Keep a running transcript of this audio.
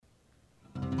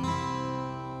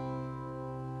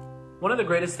One of the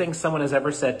greatest things someone has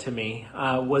ever said to me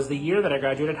was the year that I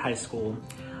graduated high school.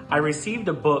 I received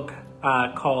a book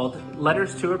called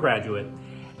Letters to a Graduate,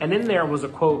 and in there was a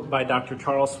quote by Dr.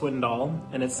 Charles Swindoll,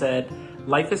 and it said,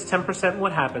 "Life is 10%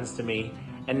 what happens to me,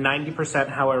 and 90%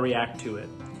 how I react to it."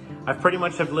 I've pretty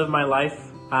much have lived my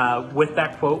life with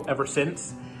that quote ever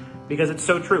since, because it's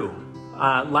so true.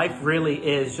 Life really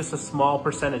is just a small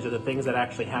percentage of the things that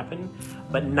actually happen,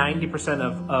 but 90%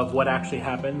 of what actually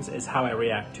happens is how I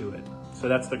react to it. So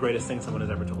that's the greatest thing someone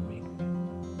has ever told me.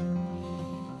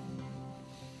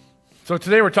 So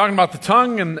today we're talking about the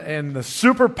tongue and the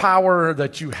superpower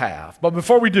that you have. But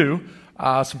before we do,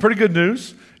 some pretty good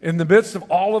news. In the midst of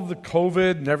all of the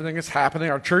COVID and everything that's happening,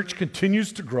 our church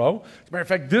continues to grow. As a matter of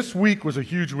fact, this week was a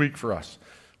huge week for us.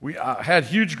 We had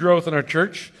huge growth in our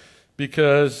church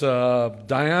because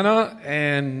Diana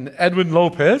and Edwin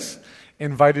Lopez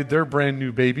invited their brand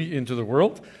new baby into the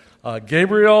world,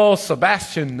 Gabriel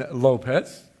Sebastian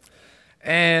Lopez.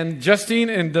 And Justine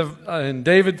and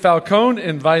David Falcone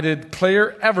invited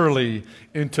Claire Everly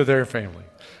into their family.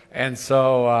 And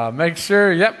so make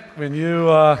sure, when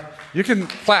you can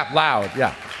clap loud,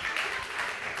 yeah.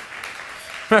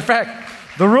 Matter of fact,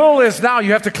 the rule is now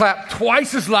you have to clap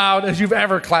twice as loud as you've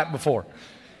ever clapped before.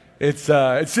 It's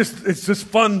just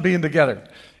fun being together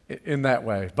in that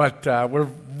way. But we're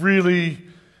really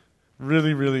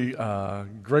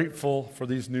grateful for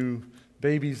these new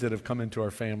babies that have come into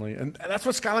our family. And that's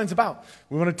what Skyline's about.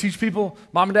 We want to teach people,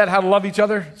 mom and dad, how to love each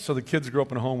other so the kids grow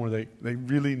up in a home where they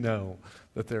really know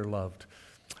that they're loved.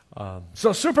 So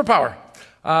superpower.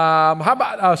 How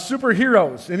about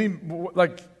superheroes?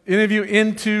 Any of you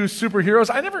into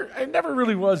superheroes? I never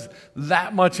really was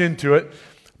that much into it.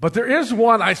 But there is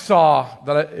one I saw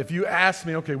that if you ask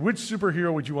me, okay, which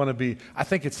superhero would you want to be? I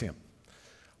think it's him.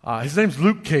 His name's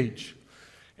Luke Cage.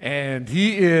 And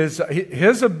his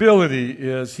ability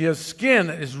is he has skin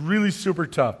that is really super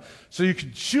tough. So you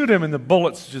can shoot him and the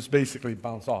bullets just basically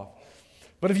bounce off.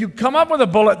 But if you come up with a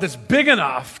bullet that's big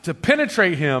enough to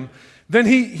penetrate him, then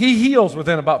he heals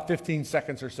within about 15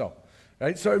 seconds or so.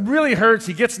 Right? So it really hurts.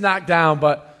 He gets knocked down,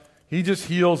 but he just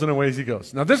heals and away he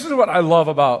goes. Now, this is what I love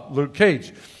about Luke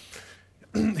Cage.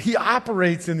 He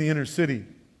operates in the inner city.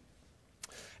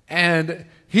 And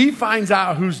he finds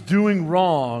out who's doing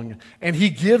wrong, and he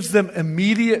gives them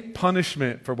immediate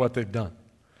punishment for what they've done.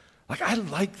 I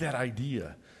like that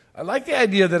idea. I like the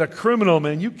idea that a criminal,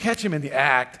 man, you catch him in the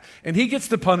act, and he gets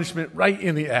the punishment right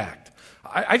in the act.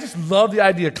 I just love the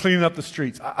idea of cleaning up the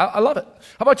streets. I love it.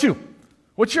 How about you?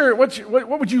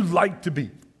 What would you like to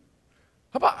be?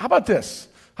 How about this?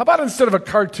 How about instead of a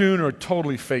cartoon or a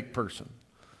totally fake person?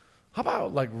 How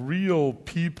about real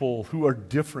people who are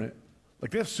different?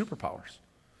 They have superpowers.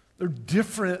 They're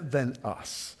different than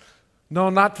us. No,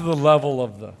 not to the level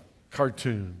of the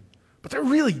cartoon, but they're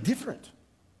really different.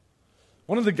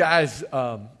 One of the guys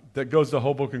that goes to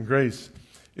Hoboken Grace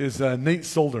is Nate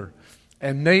Solder.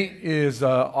 And Nate is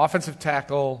offensive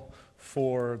tackle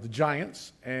for the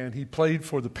Giants, and he played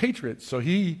for the Patriots. So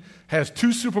he has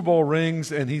 2 Super Bowl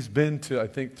rings, and he's been to, I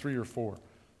think, 3 or 4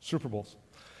 Super Bowls.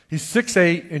 He's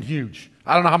 6'8" and huge.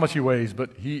 I don't know how much he weighs,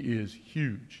 but he is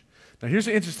huge. Now, here's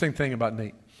the interesting thing about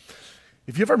Nate.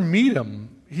 If you ever meet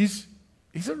him, he's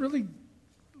a really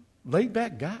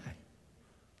laid-back guy.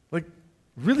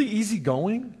 Really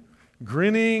easygoing,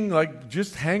 grinning,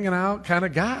 just hanging out kind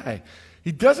of guy.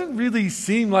 He doesn't really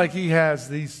seem like he has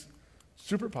these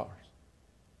superpowers.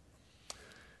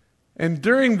 And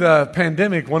during the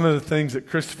pandemic, one of the things that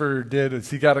Christopher did is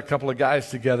he got a couple of guys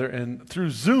together, and through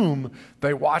Zoom,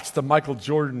 they watched the Michael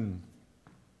Jordan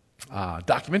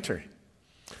documentary.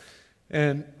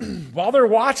 And while they're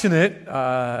watching it,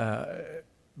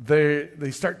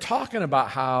 they start talking about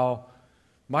how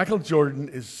Michael Jordan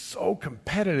is so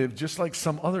competitive, just like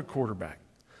some other quarterback.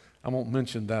 I won't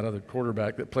mention that other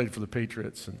quarterback that played for the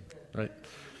Patriots, right?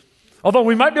 Although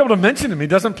we might be able to mention him. He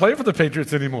doesn't play for the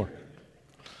Patriots anymore.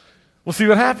 We'll see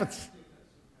what happens.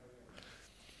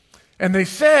 And they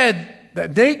said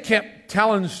that they kept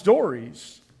telling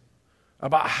stories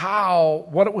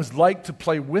about what it was like to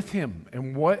play with him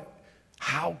and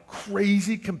how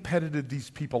crazy competitive these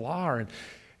people are.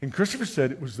 And Christopher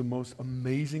said it was the most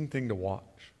amazing thing to watch.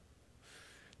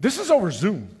 This is over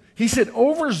Zoom. He said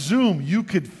over Zoom you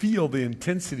could feel the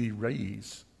intensity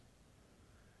raise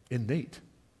in Nate.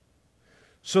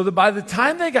 So that by the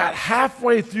time they got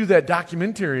halfway through that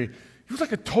documentary, he was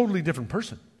like a totally different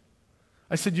person.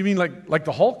 I said, you mean like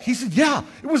the Hulk? He said, yeah,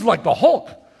 it was like the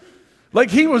Hulk.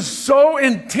 He was so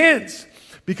intense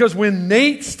because when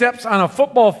Nate steps on a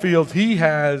football field, he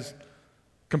has,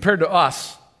 compared to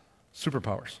us,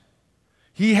 superpowers.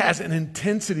 He has an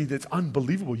intensity that's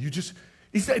unbelievable.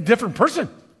 He's a different person.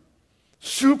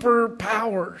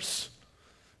 Superpowers.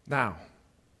 Now,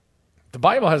 the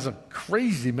Bible has a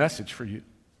crazy message for you,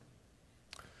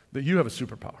 that you have a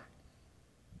superpower.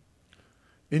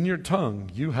 In your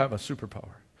tongue, you have a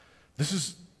superpower. This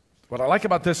is, what I like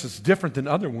about this is different than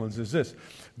other ones is this.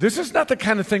 This is not the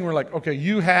kind of thing where like, okay,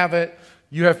 you have it,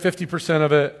 you have 50%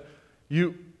 of it,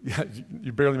 you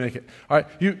barely make it. All right,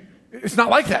 it's not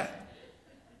like that.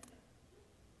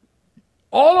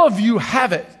 All of you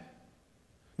have it.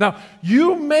 Now,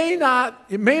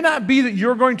 it may not be that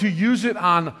you're going to use it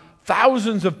on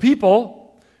thousands of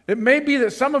people. It may be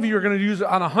that some of you are going to use it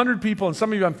on 100 people, and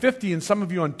some of you on 50, and some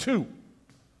of you on 2.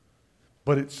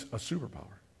 But it's a superpower.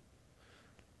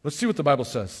 Let's see what the Bible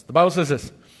says. The Bible says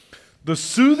this: the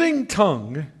soothing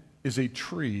tongue is a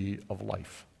tree of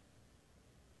life.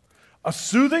 A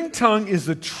soothing tongue is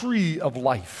a tree of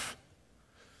life.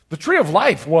 The tree of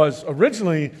life was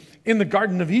originally in the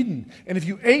Garden of Eden. And if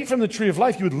you ate from the tree of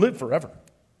life, you would live forever.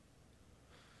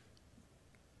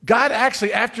 God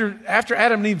actually, after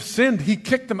Adam and Eve sinned, he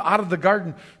kicked them out of the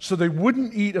garden so they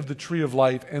wouldn't eat of the tree of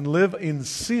life and live in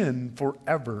sin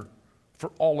forever,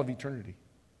 for all of eternity.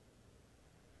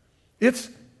 It's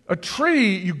a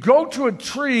tree. You go to a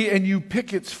tree and you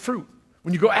pick its fruit.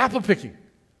 When you go apple picking,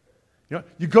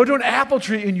 you go to an apple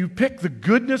tree and you pick the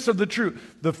goodness of the tree,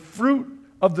 the fruit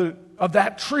of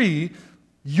that tree.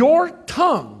 Your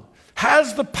tongue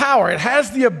has the power, it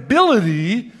has the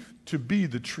ability to be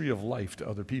the tree of life to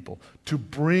other people, to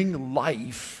bring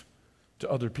life to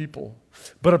other people.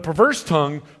 But a perverse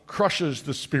tongue crushes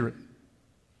the spirit.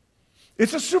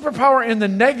 It's a superpower in the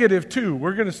negative too.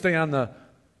 We're going to stay on the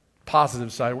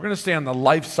positive side. We're going to stay on the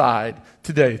life side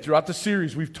today. Throughout the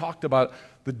series, we've talked about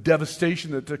the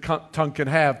devastation that the tongue can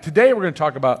have. Today, we're going to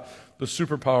talk about the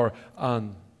superpower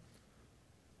on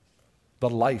the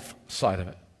life side of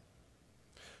it.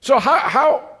 So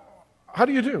how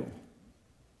do you do?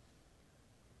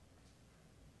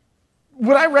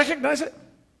 Would I recognize it?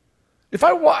 If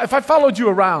I followed you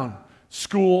around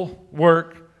school,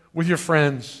 work, with your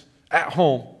friends, at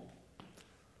home,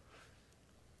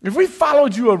 if we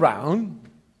followed you around,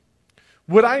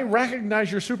 would I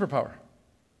recognize your superpower?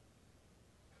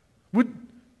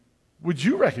 Would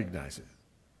you recognize it?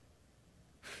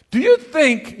 Do you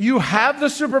think you have the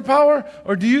superpower,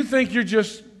 or do you think you're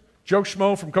just Joe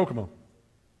Schmo from Kokomo?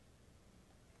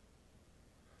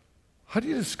 How do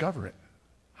you discover it?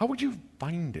 How would you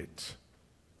find it?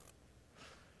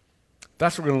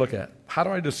 That's what we're going to look at. How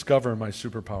do I discover my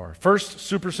superpower? First,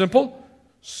 super simple,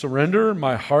 surrender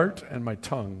my heart and my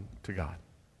tongue to God.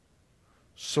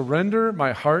 Surrender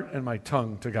my heart and my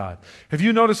tongue to God. Have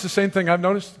you noticed the same thing I've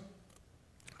noticed?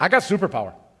 I got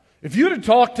superpower. If you'd have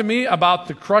talked to me about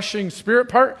the crushing spirit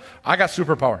part, I got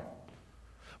superpower.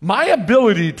 My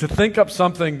ability to think up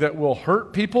something that will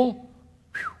hurt people,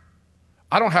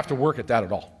 I don't have to work at that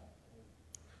at all.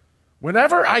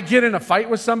 Whenever I get in a fight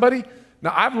with somebody,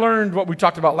 now I've learned what we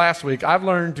talked about last week. I've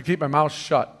learned to keep my mouth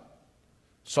shut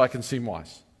so I can seem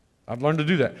wise. I've learned to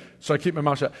do that, so I keep my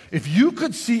mouth shut. If you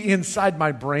could see inside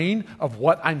my brain of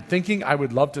what I'm thinking I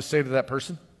would love to say to that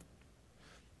person.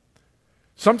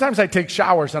 Sometimes I take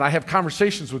showers and I have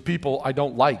conversations with people I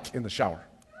don't like in the shower.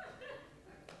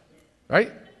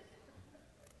 Right?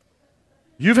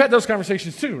 You've had those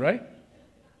conversations too, right?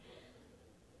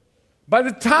 By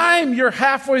the time you're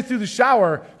halfway through the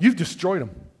shower, you've destroyed them.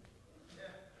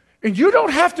 And you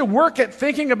don't have to work at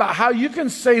thinking about how you can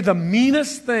say the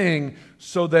meanest thing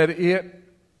so that it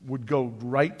would go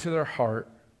right to their heart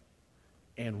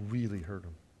and really hurt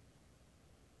them.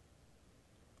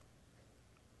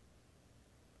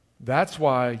 That's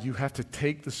why you have to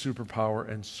take the superpower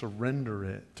and surrender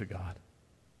it to God.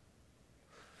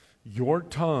 Your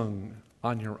tongue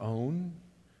on your own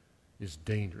is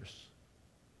dangerous,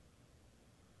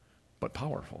 but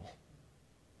powerful.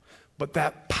 But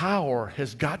that power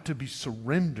has got to be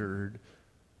surrendered,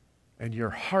 and your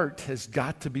heart has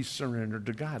got to be surrendered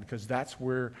to God, because that's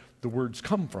where the words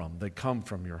come from. They come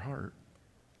from your heart.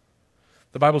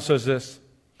 The Bible says this: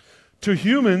 to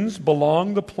humans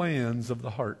belong the plans of the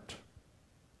heart.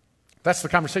 That's the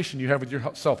conversation you have with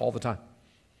yourself all the time.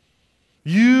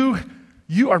 You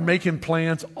are making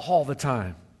plans all the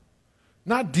time.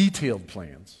 Not detailed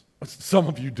plans. Some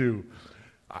of you do.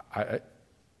 I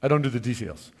don't do the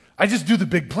details. I just do the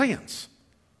big plans.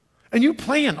 And you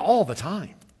plan all the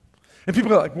time. And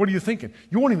people are like, what are you thinking?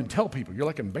 You won't even tell people. You're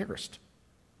like embarrassed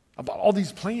about all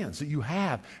these plans that you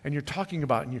have and you're talking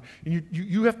about. And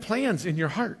you have plans in your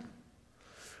heart.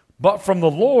 But from the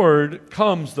Lord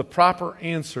comes the proper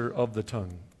answer of the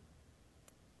tongue.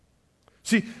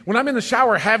 See, when I'm in the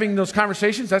shower having those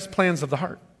conversations, that's plans of the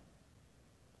heart.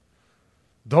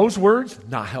 Those words,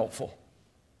 not helpful.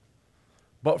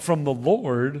 But from the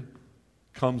Lord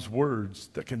comes words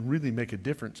that can really make a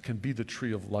difference, can be the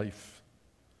tree of life.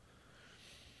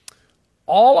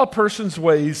 All a person's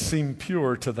ways seem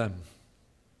pure to them.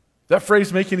 That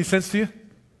phrase make any sense to you?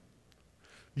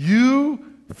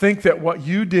 You think that what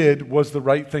you did was the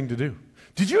right thing to do.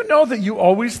 Did you know that you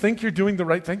always think you're doing the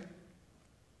right thing?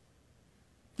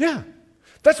 Yeah.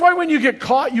 That's why when you get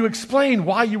caught, you explain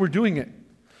why you were doing it.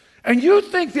 And you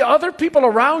think the other people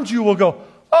around you will go,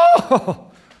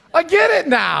 oh, I get it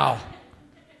now.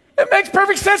 It makes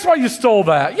perfect sense why you stole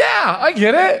that. Yeah, I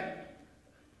get it.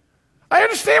 I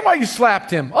understand why you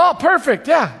slapped him. Oh, perfect.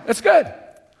 Yeah, that's good.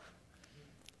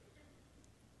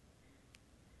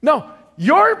 No,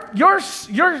 your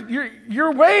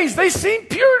ways, they seem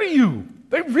pure to you.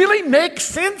 They really make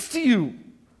sense to you.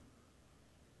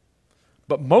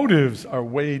 But motives are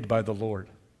weighed by the Lord.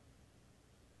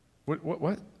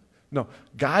 What? No,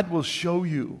 God will show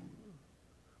you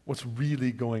what's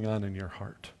really going on in your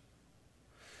heart.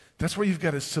 That's why you've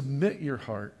got to submit your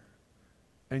heart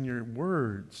and your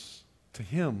words to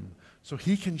Him so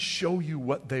He can show you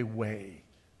what they weigh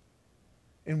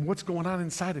and what's going on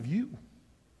inside of you.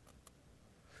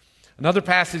 Another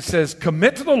passage says,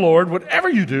 commit to the Lord whatever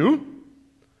you do,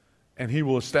 and He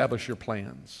will establish your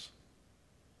plans.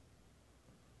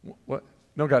 What?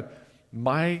 No, God,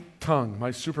 my tongue,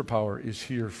 my superpower is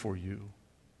here for you.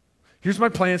 Here's my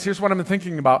plans. Here's what I'm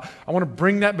thinking about. I want to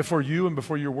bring that before you and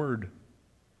before your word.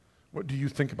 What do you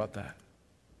think about that?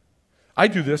 I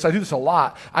do this a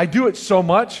lot. I do it so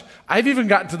much, I've even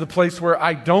gotten to the place where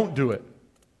I don't do it.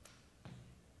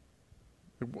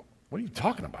 What are you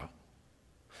talking about?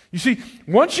 You see,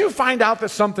 once you find out that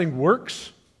something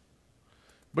works,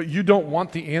 but you don't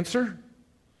want the answer,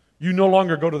 you no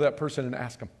longer go to that person and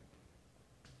ask them.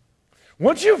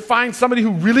 Once you find somebody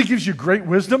who really gives you great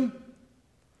wisdom,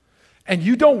 and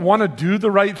you don't want to do the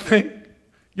right thing,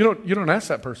 you don't ask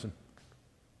that person.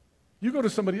 You go to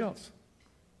somebody else.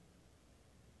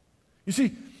 You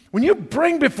see, when you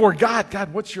bring before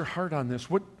God, what's your heart on this?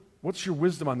 What's your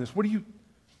wisdom on this? What do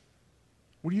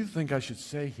you think I should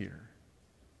say here?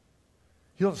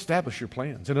 He'll establish your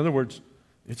plans. In other words,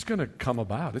 it's going to come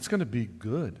about. It's going to be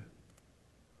good.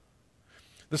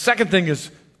 The second thing is,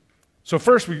 so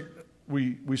first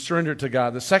we surrender it to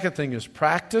God. The second thing is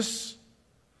practice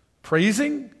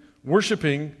praising,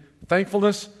 worshiping,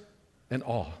 thankfulness, and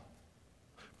awe.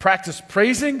 Practice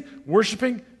praising,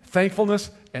 worshiping,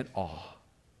 thankfulness, and awe.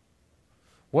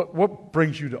 What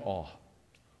brings you to awe?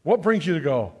 What brings you to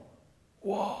go,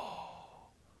 whoa,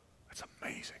 that's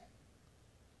amazing?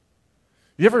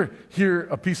 You ever hear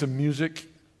a piece of music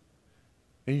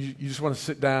and you just want to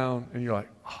sit down and you're like,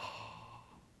 oh,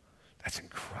 that's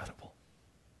incredible.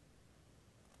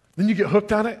 Then you get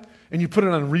hooked on it and you put it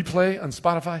on replay on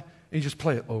Spotify and you just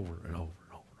play it over and over and over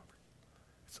and over.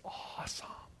 It's awesome.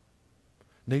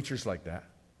 Nature's like that.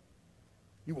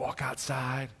 You walk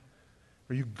outside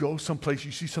or you go someplace,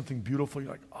 you see something beautiful,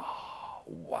 you're like, oh,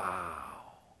 wow.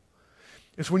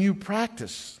 It's when you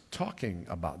practice talking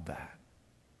about that.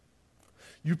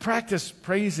 You practice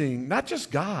praising not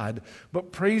just God,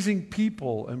 but praising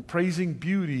people and praising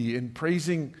beauty and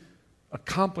praising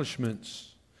accomplishments.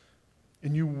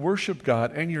 And you worship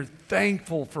God and you're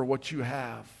thankful for what you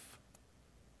have.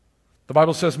 The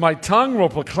Bible says, my tongue will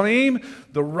proclaim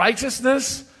the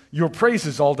righteousness, your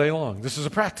praises all day long. This is a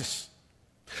practice.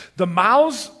 The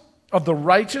mouths of the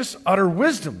righteous utter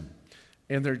wisdom,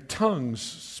 and their tongues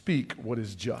speak what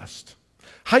is just.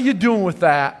 How you doing with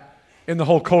that in the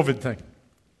whole COVID thing?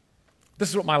 This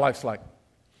is what my life's like.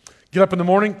 Get up in the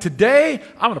morning. Today,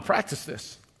 I'm going to practice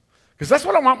this. Because that's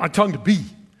what I want my tongue to be.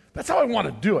 That's how I want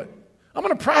to do it. I'm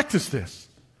going to practice this.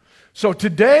 So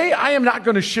today, I am not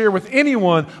going to share with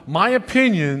anyone my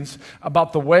opinions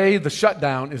about the way the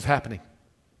shutdown is happening.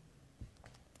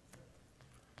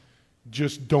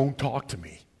 Just don't talk to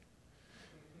me.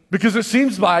 Because it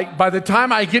seems like by the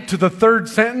time I get to the third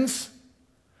sentence,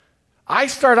 I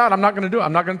start out, I'm not going to do it.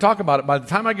 I'm not going to talk about it. By the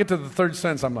time I get to the third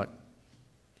sentence, I'm like,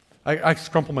 I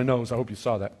scrumple my nose. I hope you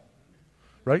saw that.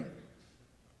 Right?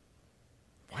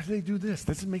 Why do they do this?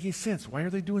 That doesn't make any sense. Why are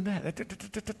they doing that?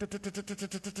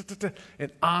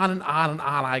 And on and on and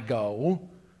on I go.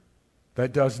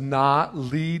 That does not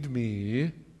lead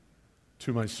me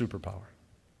to my superpower.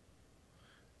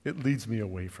 It leads me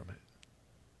away from it.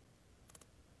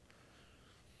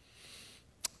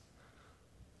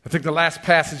 I think the last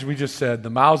passage we just said, the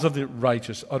mouths of the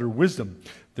righteous utter wisdom.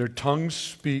 Their tongues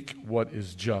speak what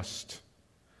is just.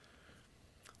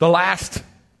 The last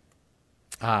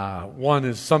one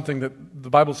is something that the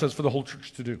Bible says for the whole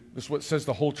church to do. This is what it says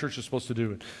the whole church is supposed to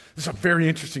do. This is a very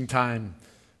interesting time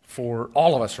for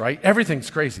all of us, right? Everything's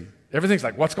crazy. Everything's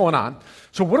like, what's going on?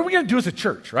 So what are we going to do as a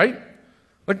church, right?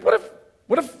 Like, what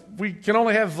if we can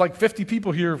only have like 50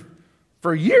 people here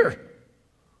for a year?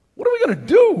 What are we going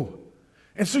to do?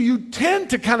 And so you tend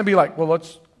to kind of be like, well,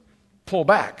 let's pull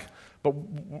back. But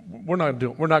we're not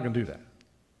going to do that.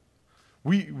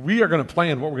 We are going to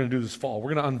plan what we're going to do this fall.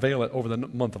 We're going to unveil it over the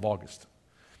month of August.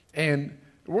 And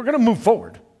we're going to move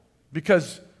forward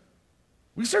because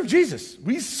we serve Jesus.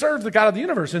 We serve the God of the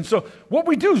universe. And so what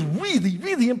we do is really,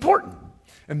 really important.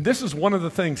 And this is one of the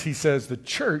things he says the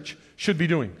church should be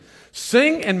doing.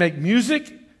 Sing and make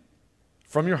music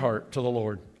from your heart to the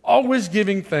Lord, always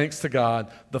giving thanks to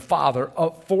God, the Father,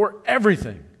 for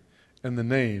everything in the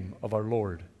name of our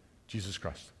Lord Jesus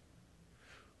Christ.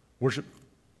 Worship,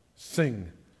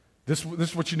 sing. This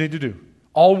is what you need to do.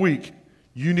 All week,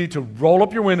 you need to roll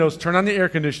up your windows, turn on the air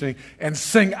conditioning, and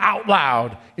sing out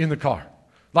loud in the car.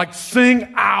 Like,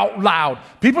 sing out loud.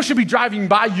 People should be driving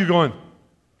by you going,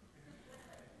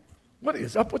 what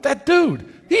is up with that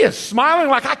dude? He is smiling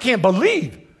like I can't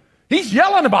believe. He's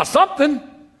yelling about something.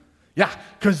 Yeah,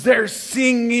 because they're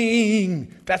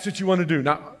singing. That's what you want to do.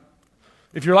 Now,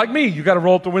 if you're like me, you got to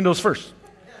roll up the windows first.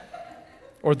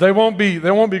 Or they won't be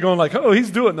going like, oh,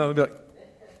 he's doing it. No, they'll be like,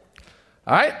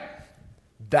 all right.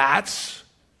 That's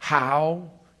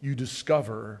how you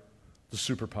discover the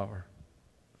superpower.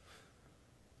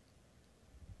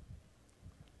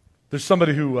 There's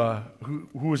somebody who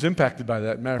was impacted by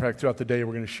that. Matter of fact, throughout the day,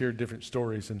 we're going to share different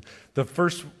stories. And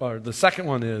the second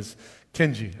one is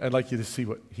Kenji. I'd like you to see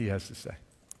what he has to say.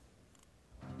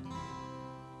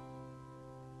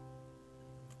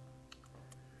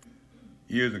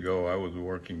 Years ago, I was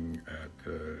working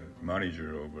at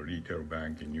manager of a retail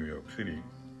bank in New York City.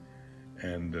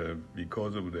 And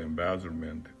because of the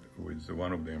embezzlement with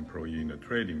one of the employees in the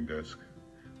trading desk,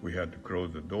 we had to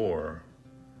close the door.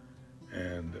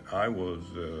 And I was,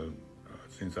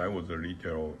 since I was a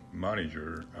retail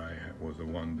manager, I was the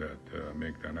one that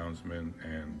made the announcement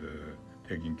and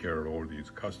taking care of all these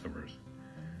customers.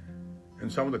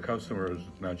 And some of the customers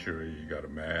naturally got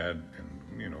mad and,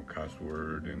 cuss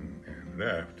word and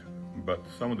left. But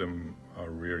some of them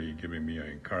are really giving me an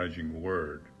encouraging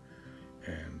word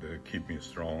and keep me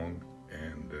strong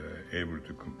and able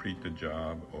to complete the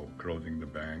job of closing the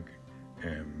bank.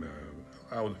 And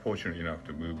I was fortunate enough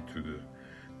to move to the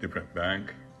different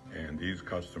bank, and these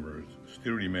customers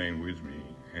still remain with me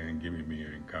and giving me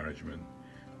encouragement.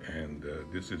 And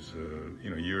this is,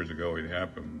 years ago it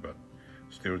happened, but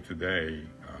still today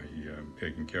I am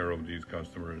taking care of these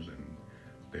customers, and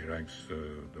they like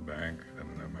the bank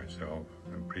and myself.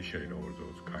 I appreciate all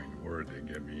those kind words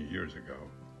they gave me years ago.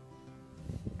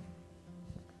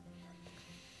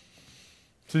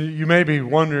 So you may be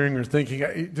wondering or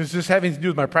thinking, does this have anything to do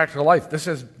with my practical life? This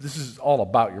is all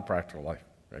about your practical life,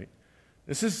 right?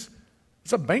 It's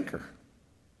a banker.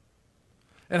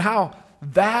 And how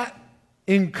that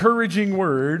encouraging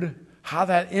word, how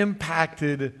that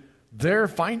impacted their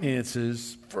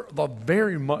finances for the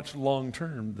very much long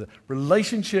term. The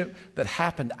relationship that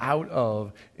happened out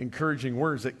of encouraging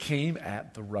words that came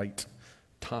at the right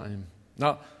time.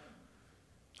 Now,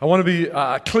 I want to be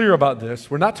clear about this.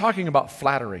 We're not talking about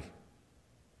flattery.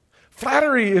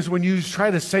 Flattery is when you try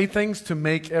to say things to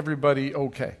make everybody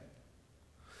okay.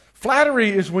 Flattery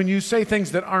is when you say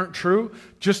things that aren't true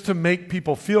just to make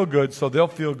people feel good so they'll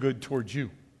feel good towards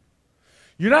you.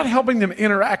 You're not helping them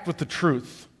interact with the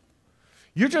truth.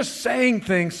 You're just saying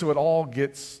things so it all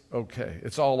gets okay.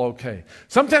 It's all okay.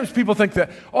 Sometimes people think that,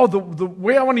 the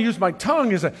way I want to use my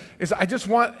tongue is I don't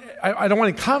want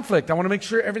any conflict. I want to make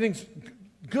sure everything's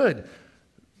good.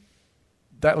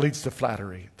 That leads to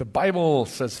flattery. The Bible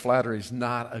says flattery is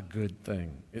not a good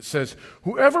thing. It says,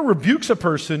 whoever rebukes a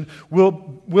person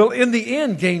will in the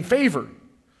end gain favor,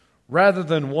 rather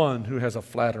than one who has a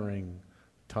flattering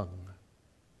tongue.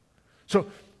 So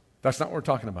that's not what we're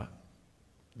talking about.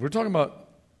 We're talking about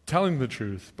telling the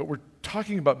truth, but we're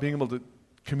talking about being able to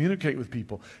communicate with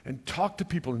people and talk to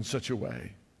people in such a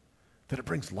way that it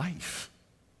brings life.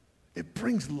 It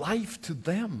brings life to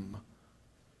them.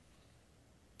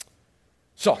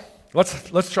 So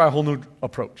let's try a whole new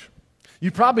approach. You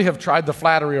probably have tried the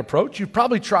flattery approach. You've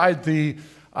probably tried the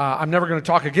I'm never going to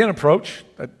talk again approach.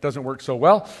 That doesn't work so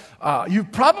well.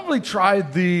 You've probably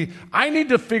tried the I need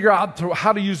to figure out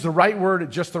how to use the right word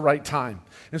at just the right time.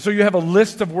 And so you have a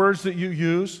list of words that you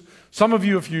use. Some of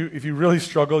you, if you really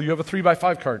struggle, you have a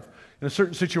 3x5 card. And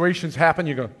certain situations happen,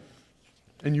 you go,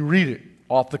 and you read it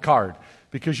off the card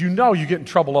because you know you get in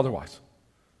trouble otherwise.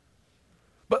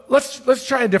 But let's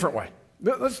try a different way.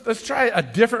 Let's try a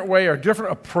different way or a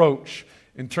different approach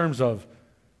in terms of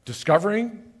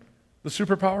discovering the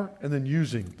superpower and then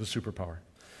using the superpower.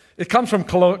 It comes from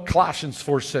Colossians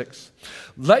 4:6.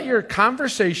 Let your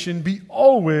conversation be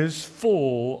always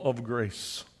full of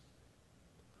grace.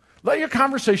 Let your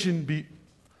conversation be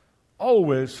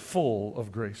always full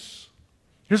of grace.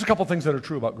 Here's a couple things that are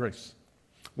true about grace.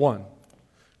 One,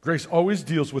 grace always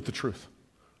deals with the truth,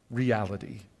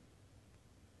 reality.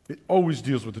 It always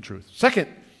deals with the truth. Second,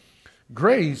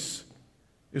 grace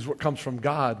is what comes from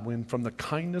God when from the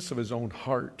kindness of his own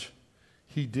heart,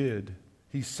 he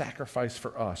sacrificed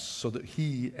for us so that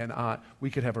he and we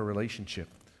could have a relationship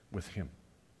with him.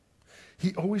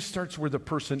 He always starts where the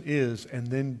person is and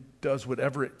then does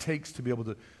whatever it takes to be able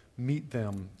to meet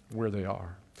them where they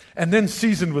are. And then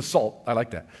seasoned with salt. I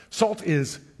like that. Salt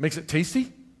makes it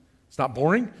tasty. It's not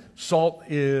boring. Salt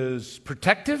is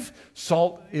protective.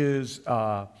 Salt is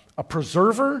a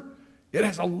preserver. It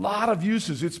has a lot of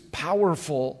uses. It's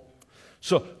powerful.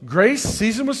 So grace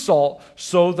seasoned with salt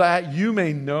so that you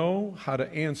may know how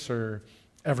to answer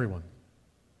everyone.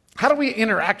 How do we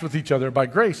interact with each other by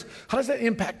grace? How does that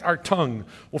impact our tongue?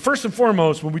 Well, first and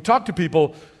foremost, when we talk to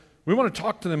people, we want to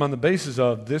talk to them on the basis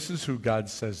of this is who God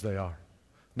says they are,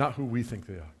 not who we think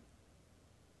they are.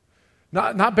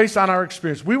 Not based on our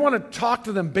experience. We want to talk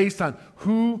to them based on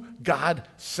who God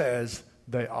says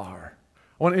they are.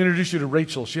 I want to introduce you to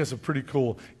Rachel. She has a pretty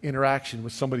cool interaction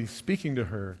with somebody speaking to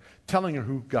her, telling her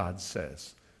who God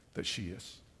says that she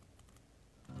is.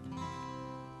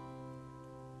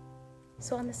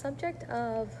 So on the subject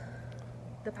of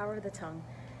the power of the tongue,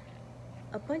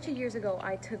 a bunch of years ago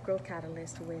I took Growth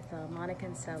Catalyst with Monica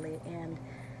and Sally, and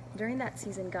during that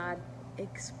season God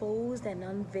exposed and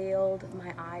unveiled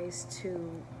my eyes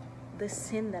to the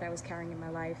sin that I was carrying in my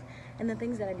life and the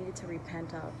things that I needed to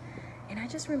repent of. And I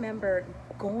just remember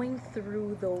going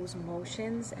through those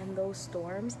motions and those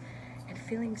storms and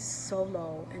feeling so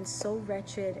low and so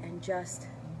wretched and just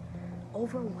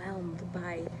overwhelmed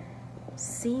by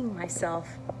seeing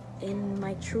myself in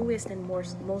my truest and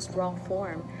most raw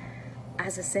form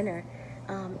as a sinner.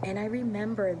 And I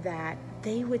remember that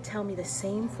they would tell me the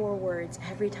same 4 words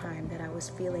every time that I was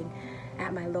feeling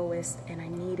at my lowest and I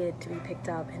needed to be picked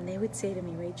up. And they would say to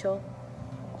me, Rachel,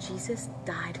 Jesus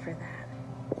died for that.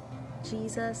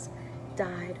 Jesus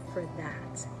died for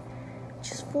that.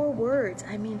 Just 4 words.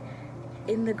 I mean,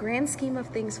 in the grand scheme of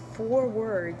things, 4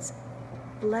 words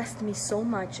blessed me so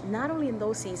much, not only in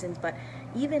those seasons, but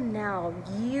even now,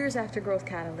 years after Growth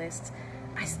Catalysts,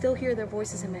 I still hear their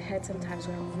voices in my head sometimes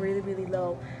when I'm really, really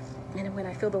low. And when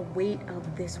I feel the weight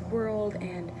of this world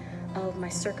and of my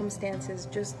circumstances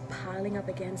just piling up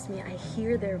against me, I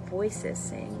hear their voices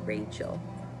saying, Rachel,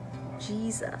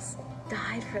 Jesus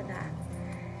died for that.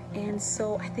 And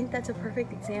so I think that's a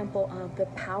perfect example of the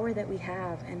power that we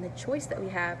have and the choice that we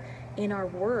have in our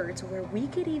words, where we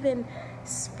could even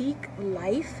speak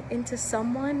life into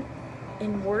someone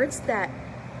in words that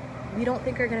we don't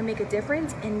think are going to make a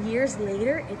difference, and years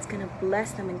later it's going to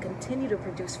bless them and continue to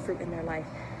produce fruit in their life.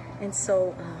 And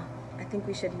so I think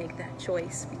we should make that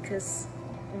choice, because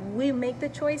we make the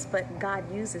choice, but God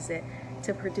uses it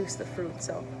to produce the fruit.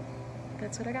 So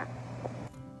that's what I got.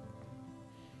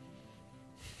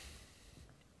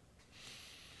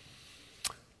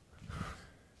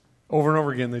 Over and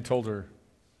over again, they told her,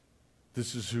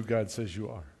 this is who God says you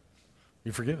are.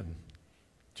 You're forgiven.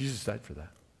 Jesus died for that.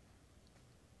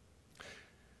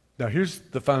 Now, here's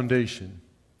the foundation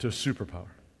to superpower.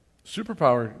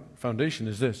 Superpower foundation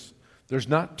is this. There's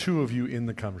not 2 of you in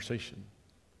the conversation.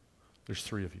 There's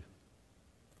 3 of you.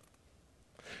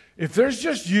 If there's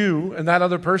just you and that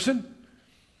other person,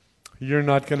 you're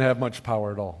not going to have much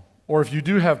power at all. Or if you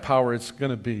do have power, it's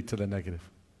going to be to the negative.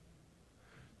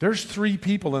 There's 3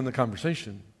 people in the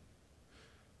conversation.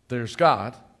 There's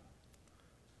God,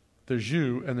 there's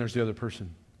you, and there's the other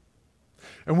person.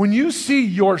 And when you see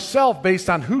yourself based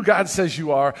on who God says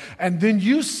you are, and then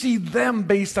you see them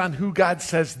based on who God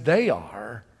says they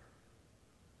are,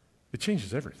 it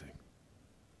changes everything.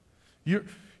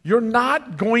 You're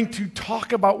not going to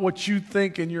talk about what you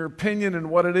think and your opinion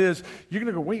and what it is. You're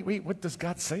going to go, wait, what does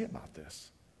God say about this?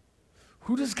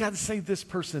 Who does God say this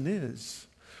person is?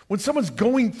 When someone's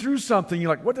going through something, you're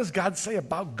like, what does God say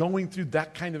about going through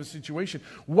that kind of a situation?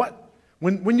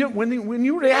 When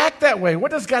you react that way,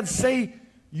 what does God say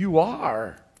you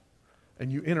are? And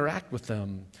you interact with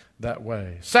them that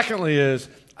way. Secondly is,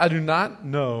 I do not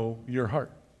know your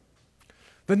heart.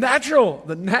 The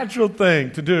natural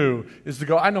thing to do is to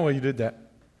go, I know why you did that.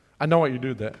 I know why you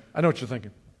did that. I know what you're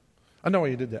thinking. I know why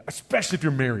you did that. Especially if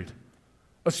you're married.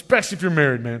 Especially if you're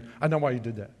married, man. I know why you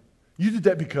did that. You did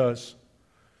that because,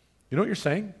 you know what you're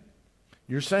saying?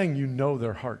 You're saying you know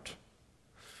their heart.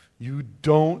 You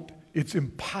don't it's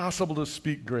impossible to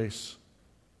speak grace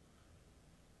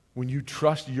when you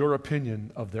trust your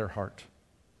opinion of their heart.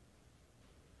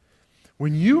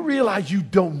 When you realize you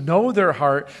don't know their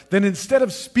heart, then instead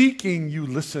of speaking, you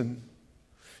listen.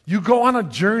 You go on a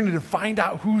journey to find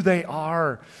out who they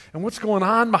are and what's going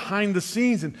on behind the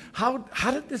scenes and how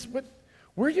did this,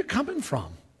 where are you coming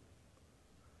from?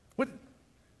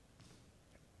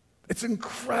 It's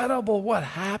incredible what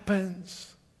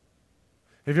happens.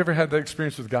 Have you ever had that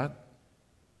experience with God?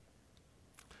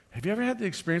 Have you ever had the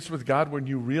experience with God when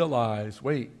you realize,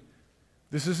 wait,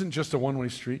 this isn't just a one-way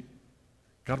street?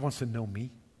 God wants to know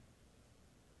me.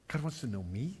 God wants to know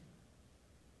me.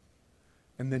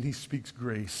 And then he speaks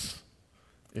grace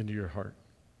into your heart.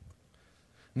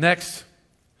 Next,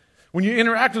 when you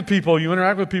interact with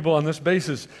people on this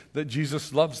basis that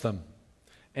Jesus loves them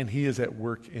and he is at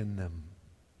work in them.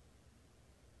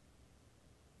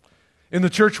 In the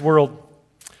church world,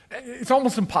 it's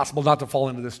almost impossible not to fall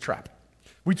into this trap.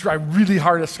 We try really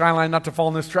hard at Skyline not to fall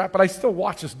in this trap, but I still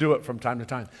watch us do it from time to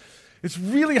time. It's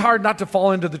really hard not to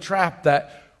fall into the trap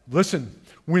that, listen,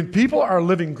 when people are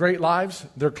living great lives,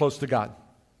 they're close to God.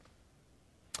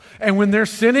 And when they're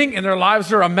sinning and their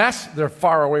lives are a mess, they're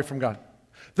far away from God.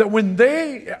 That when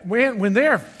they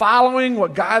are following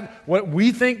what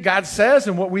we think God says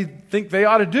and what we think they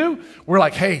ought to do, we're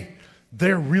like, hey,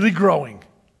 they're really growing.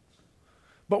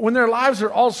 But when their lives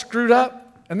are all screwed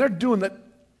up and they're doing the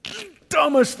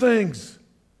dumbest things,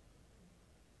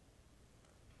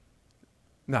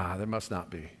 there must not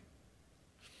be.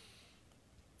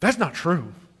 That's not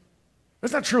true.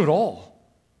 That's not true at all.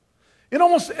 In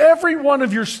almost every one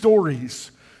of your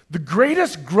stories, the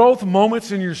greatest growth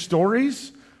moments in your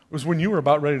stories was when you were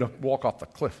about ready to walk off the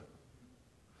cliff.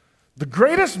 The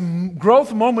greatest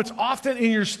growth moments often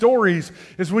in your stories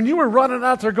is when you were running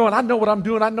out there going, I know what I'm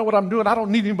doing, I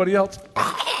don't need anybody else.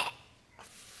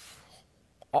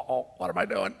 Uh-oh, what am I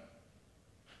doing?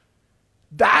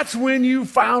 That's when you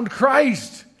found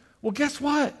Christ. Well, guess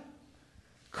what?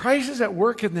 Christ is at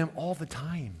work in them all the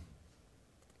time.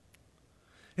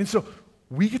 And so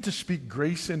we get to speak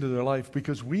grace into their life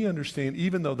because we understand,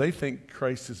 even though they think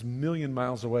Christ is a million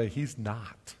miles away, he's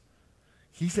not.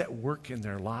 He's at work in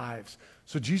their lives.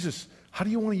 So Jesus, how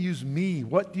do you want to use me?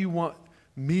 What do you want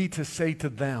me to say to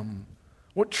them?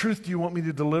 What truth do you want me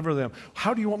to deliver them?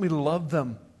 How do you want me to love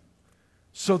them?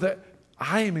 So that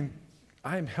I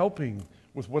am helping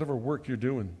with whatever work you're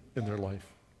doing in their life.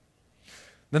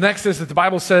 The next is that the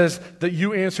Bible says that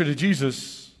you answer to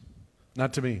Jesus,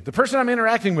 not to me. The person I'm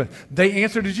interacting with, they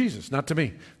answer to Jesus, not to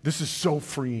me. This is so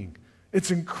freeing.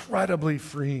 It's incredibly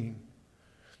freeing.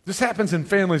 This happens in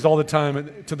families all the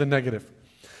time to the negative.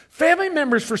 Family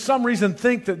members, for some reason,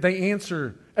 think that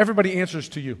everybody answers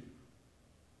to you.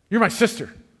 You're my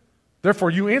sister, therefore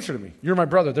you answer to me. You're my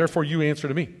brother, therefore you answer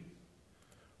to me.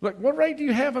 Like, what right do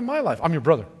you have in my life? I'm your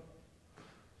brother.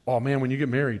 Oh man, when you get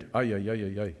married,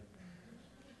 You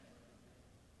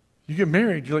get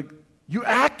married, you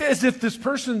act as if this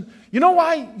person, you know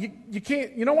why you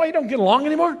can't, you know why you don't get along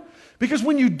anymore? Because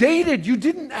when you dated, you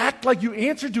didn't act like you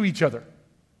answered to each other.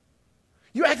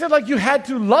 You acted like you had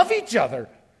to love each other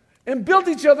and build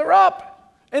each other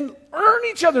up and earn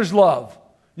each other's love.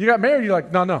 You got married, you're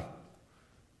like, no,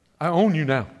 I own you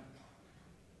now.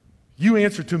 You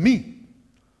answer to me.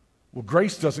 Well,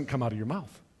 grace doesn't come out of your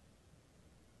mouth.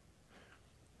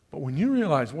 But when you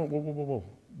realize, whoa,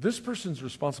 this person's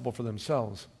responsible for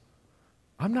themselves,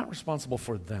 I'm not responsible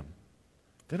for them.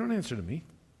 They don't answer to me.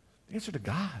 They answer to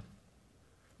God.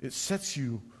 It sets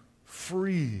you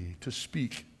free to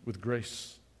speak with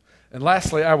grace. And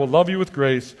lastly, I will love you with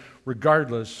grace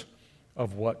regardless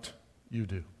of what you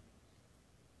do.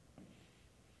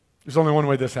 There's only one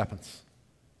way this happens.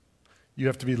 You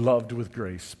have to be loved with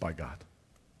grace by God.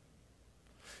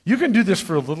 You can do this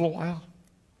for a little while,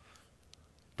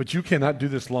 but you cannot do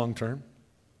this long term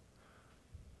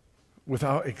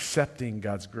without accepting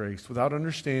God's grace, without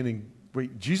understanding,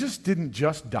 wait, Jesus didn't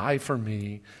just die for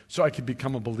me so I could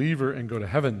become a believer and go to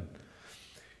heaven.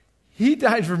 He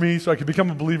died for me so I could become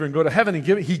a believer and go to heaven.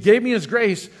 He gave me his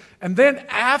grace. And then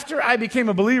after I became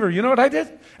a believer, you know what I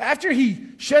did? After he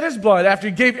shed his blood, after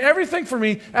he gave everything for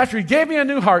me, after he gave me a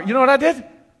new heart, you know what I did?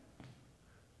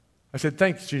 I said,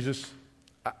 thanks, Jesus,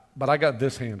 but I got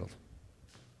this handled.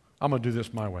 I'm going to do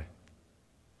this my way.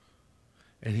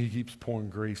 And he keeps pouring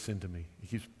grace into me. He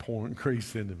keeps pouring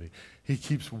grace into me. He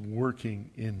keeps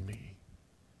working in me.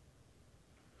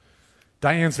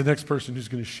 Diane's the next person who's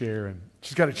going to share, and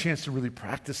she's got a chance to really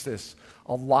practice this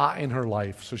a lot in her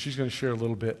life. So she's going to share a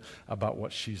little bit about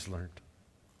what she's learned.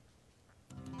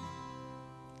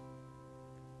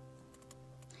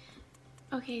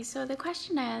 Okay, so the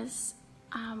question is,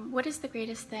 what is the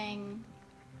greatest thing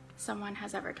someone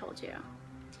has ever told you?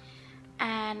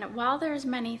 And while there's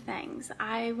many things,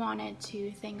 I wanted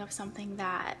to think of something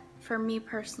that, for me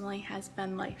personally, has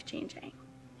been life-changing.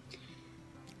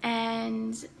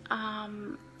 And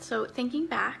so thinking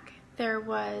back, there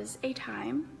was a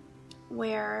time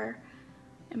in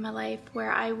my life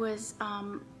where I was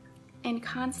in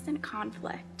constant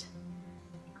conflict,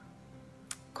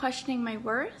 questioning my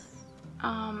worth,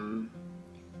 who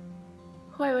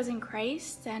I was in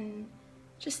Christ, and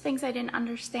just things I didn't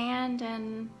understand,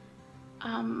 and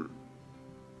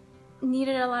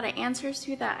needed a lot of answers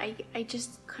to that I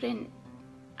just couldn't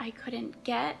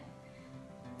get.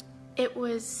 It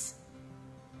was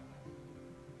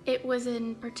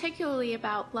in particularly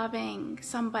about loving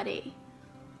somebody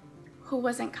who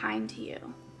wasn't kind to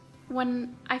you.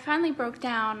 When I finally broke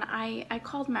down, I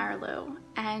called Marilu,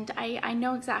 and I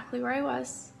know exactly where I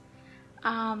was.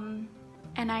 And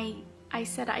I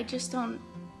said, I just don't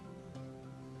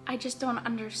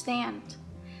understand.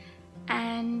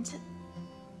 And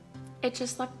it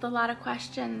just left a lot of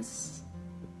questions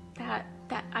that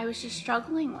I was just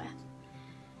struggling with.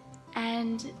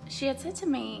 And she had said to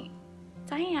me,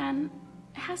 Diane,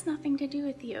 it has nothing to do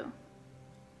with you.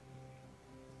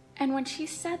 And when she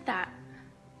said that,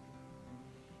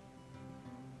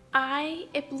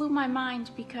 it blew my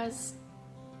mind, because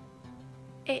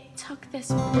it took this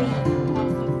weight off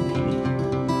of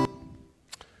me.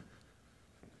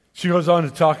 She goes on to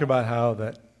talk about how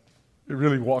that it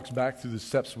really walks back through the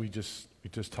steps we just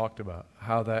talked about.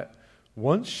 How that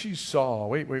once she saw,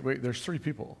 wait, there's three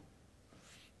people.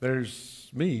 There's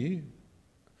me,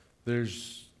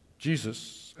 there's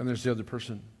Jesus, and there's the other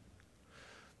person.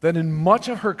 Then in much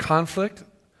of her conflict,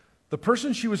 the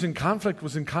person she was in conflict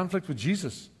with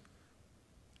Jesus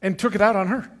and took it out on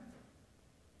her.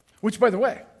 Which, by the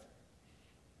way,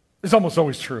 is almost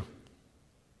always true.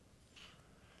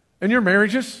 In your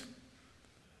marriages,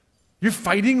 you're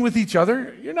fighting with each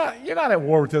other. You're not at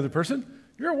war with the other person.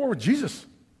 You're at war with Jesus.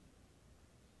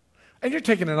 And you're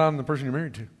taking it on the person you're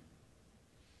married to.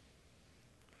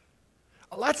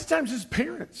 Lots of times as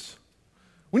parents,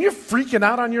 when you're freaking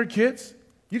out on your kids,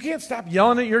 you can't stop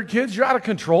yelling at your kids. You're out of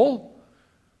control.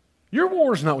 Your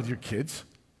war is not with your kids.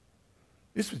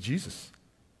 It's with Jesus.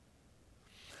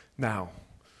 Now,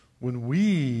 when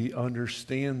we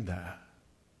understand that,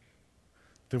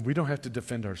 then we don't have to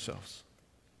defend ourselves.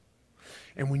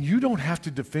 And when you don't have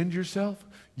to defend yourself,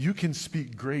 you can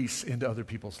speak grace into other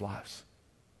people's lives.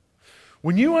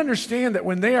 When you understand that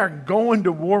when they are going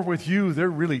to war with you, they're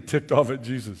really ticked off at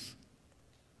Jesus.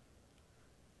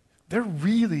 They're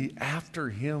really after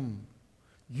him.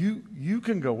 You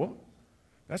can go, well,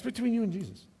 that's between you and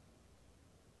Jesus.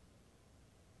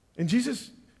 And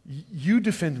Jesus, you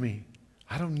defend me.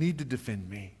 I don't need to defend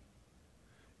me.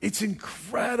 It's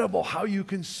incredible how you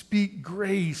can speak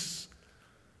grace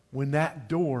when that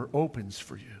door opens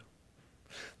for you.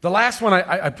 The last one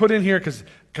I put in here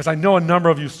because I know a number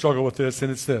of you struggle with this,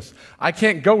 and it's this. I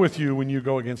can't go with you when you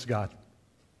go against God.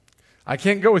 I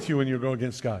can't go with you when you go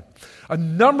against God. A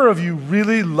number of you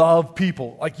really love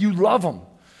people, like you love them.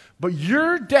 But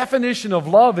your definition of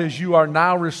love is you are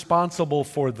now responsible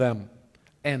for them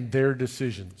and their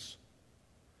decisions.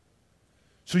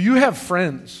 So you have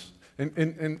friends,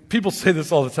 and people say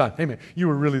this all the time. Hey man, you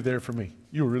were really there for me.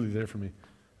 You were really there for me.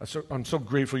 I'm so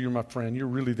grateful you're my friend. You're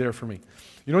really there for me.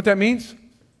 You know what that means?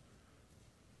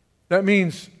 That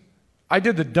means I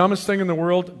did the dumbest thing in the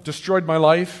world, destroyed my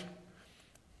life,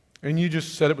 and you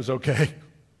just said it was okay.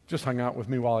 Just hung out with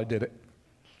me while I did it.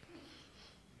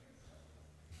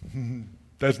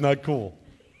 That's not cool.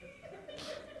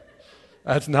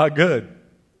 That's not good.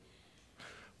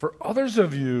 For others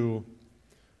of you,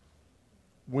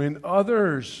 when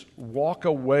others walk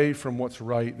away from what's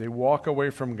right, they walk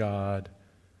away from God,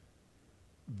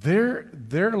 their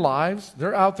lives,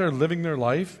 they're out there living their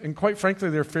life, and quite frankly,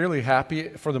 they're fairly happy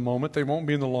for the moment. They won't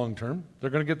be in the long term. They're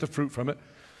going to get the fruit from it.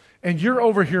 And you're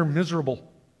over here miserable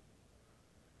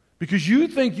because you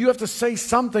think you have to say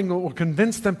something that will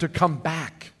convince them to come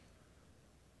back.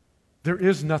 There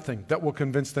is nothing that will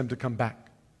convince them to come back.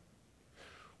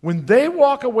 When they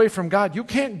walk away from God, you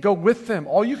can't go with them.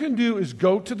 All you can do is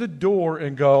go to the door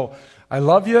and go, I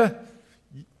love you.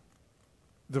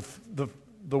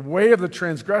 The way of the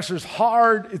transgressor is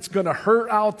hard. It's going to hurt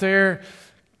out there.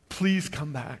 Please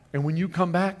come back. And when you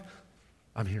come back,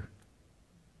 I'm here.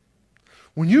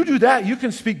 When you do that, you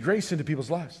can speak grace into people's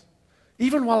lives.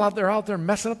 Even while they're out there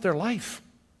messing up their life.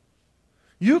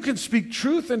 You can speak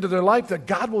truth into their life that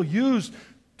God will use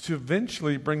to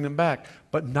eventually bring them back,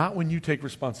 but not when you take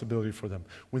responsibility for them.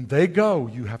 When they go,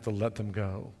 you have to let them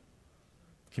go.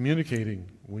 communicating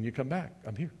when you come back,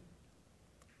 I'm here.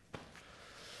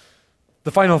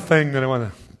 The final thing that I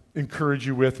want to encourage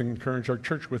you with and encourage our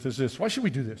church with is this. Why should we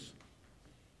do this?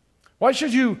 Why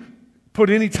should you put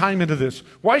any time into this?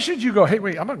 Why should you go, hey,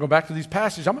 wait, I'm going to go back to these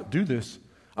passages. I'm going to do this.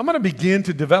 I'm going to begin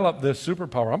to develop this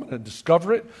superpower. I'm going to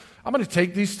discover it. I'm going to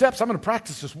take these steps. I'm going to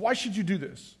practice this. Why should you do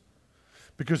this?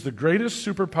 Because the greatest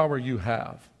superpower you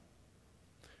have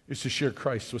is to share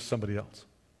Christ with somebody else.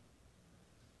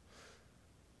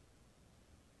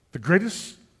 The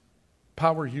greatest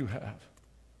power you have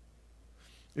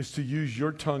is to use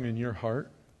your tongue and your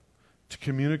heart to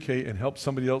communicate and help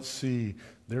somebody else see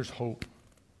there's hope.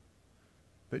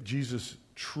 That Jesus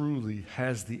truly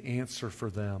has the answer for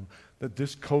them. That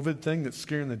this COVID thing that's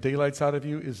scaring the daylights out of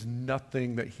you is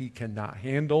nothing that he cannot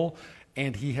handle,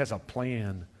 and he has a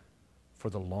plan for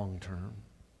the long term.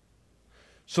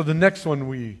 So the next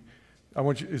one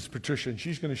is Patricia, and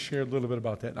she's going to share a little bit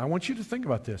about that. And I want you to think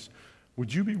about this.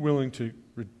 Would you be willing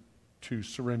to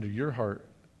surrender your heart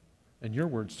and your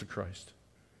words to Christ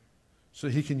so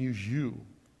that he can use you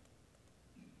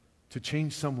to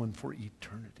change someone for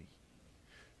eternity?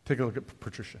 Take a look at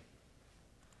Patricia.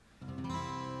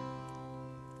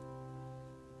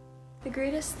 The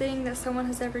greatest thing that someone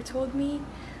has ever told me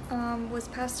was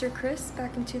Pastor Chris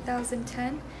back in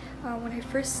 2010. When I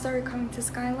first started coming to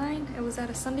Skyline, it was at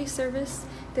a Sunday service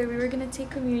that we were going to take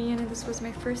communion, and this was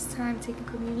my first time taking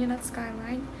communion at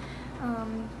Skyline.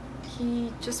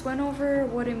 He just went over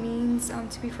what it means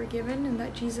to be forgiven, and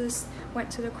that Jesus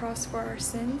went to the cross for our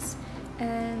sins,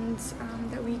 and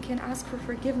that we can ask for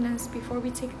forgiveness before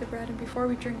we take the bread and before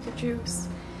we drink the juice.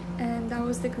 And that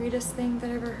was the greatest thing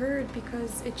that I ever heard,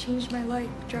 because it changed my life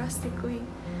drastically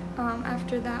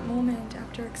after that moment,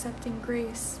 after accepting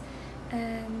grace.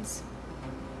 And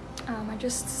I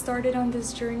just started on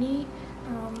this journey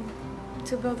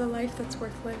to build a life that's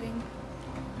worth living.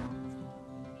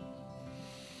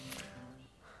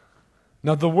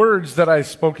 Now, the words that I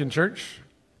spoke in church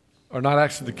are not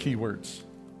actually the key words.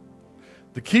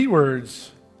 The key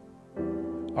words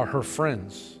are her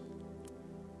friends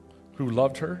who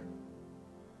loved her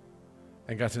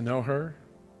and got to know her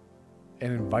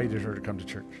and invited her to come to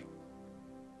church.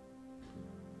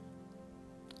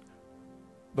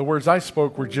 The words I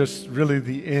spoke were just really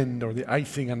the end or the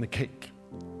icing on the cake.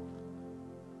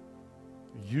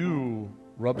 You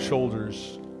rub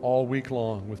shoulders all week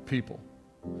long with people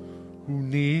who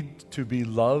need to be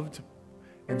loved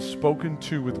and spoken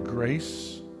to with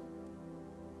grace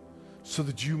so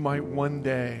that you might one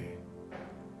day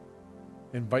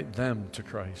invite them to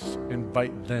Christ,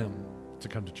 invite them to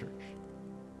come to church.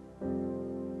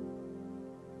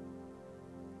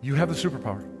 You have the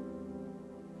superpower.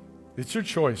 It's your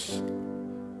choice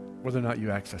whether or not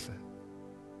you access it.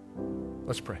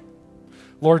 Let's pray.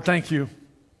 Lord, thank you.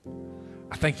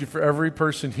 I thank you for every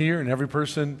person here and every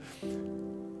person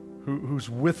who's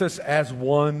with us as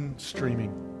one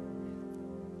streaming.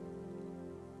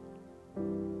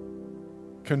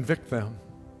 Convict them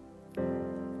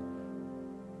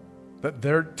that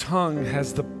their tongue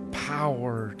has the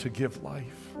power to give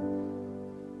life.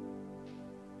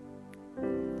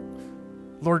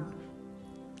 Lord,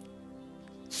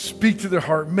 speak to their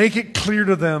heart. Make it clear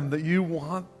to them that you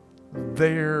want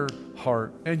their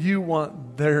heart and you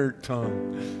want their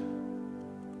tongue,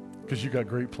 because you got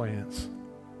great plans.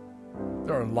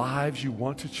 There are lives you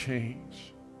want to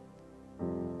change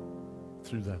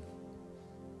through them.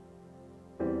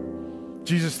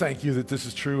 Jesus, thank you that this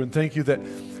is true, and thank you that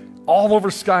all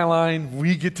over Skyline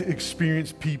we get to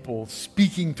experience people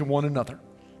speaking to one another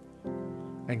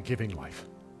and giving life.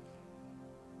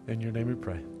 In your name we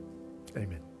pray.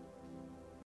 Amen.